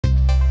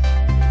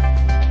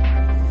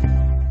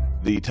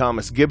The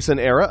Thomas Gibson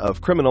era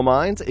of Criminal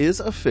Minds is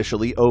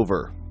officially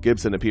over.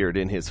 Gibson appeared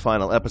in his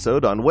final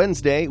episode on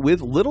Wednesday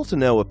with little to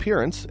no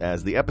appearance,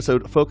 as the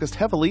episode focused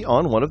heavily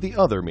on one of the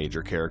other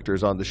major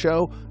characters on the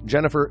show,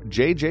 Jennifer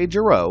J.J.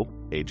 Jareau,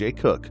 A.J.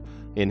 Cook.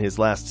 In his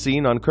last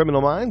scene on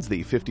Criminal Minds,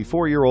 the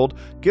 54-year-old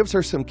gives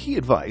her some key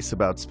advice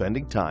about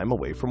spending time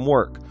away from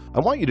work. "I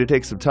want you to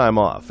take some time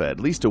off, at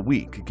least a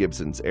week,"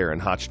 Gibson's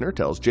Aaron Hotchner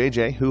tells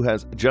JJ, who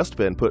has just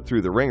been put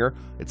through the ringer.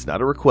 "It's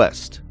not a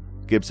request."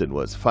 Gibson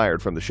was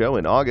fired from the show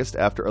in August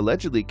after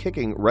allegedly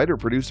kicking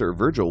writer-producer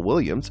Virgil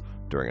Williams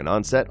during an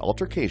on-set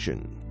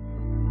altercation.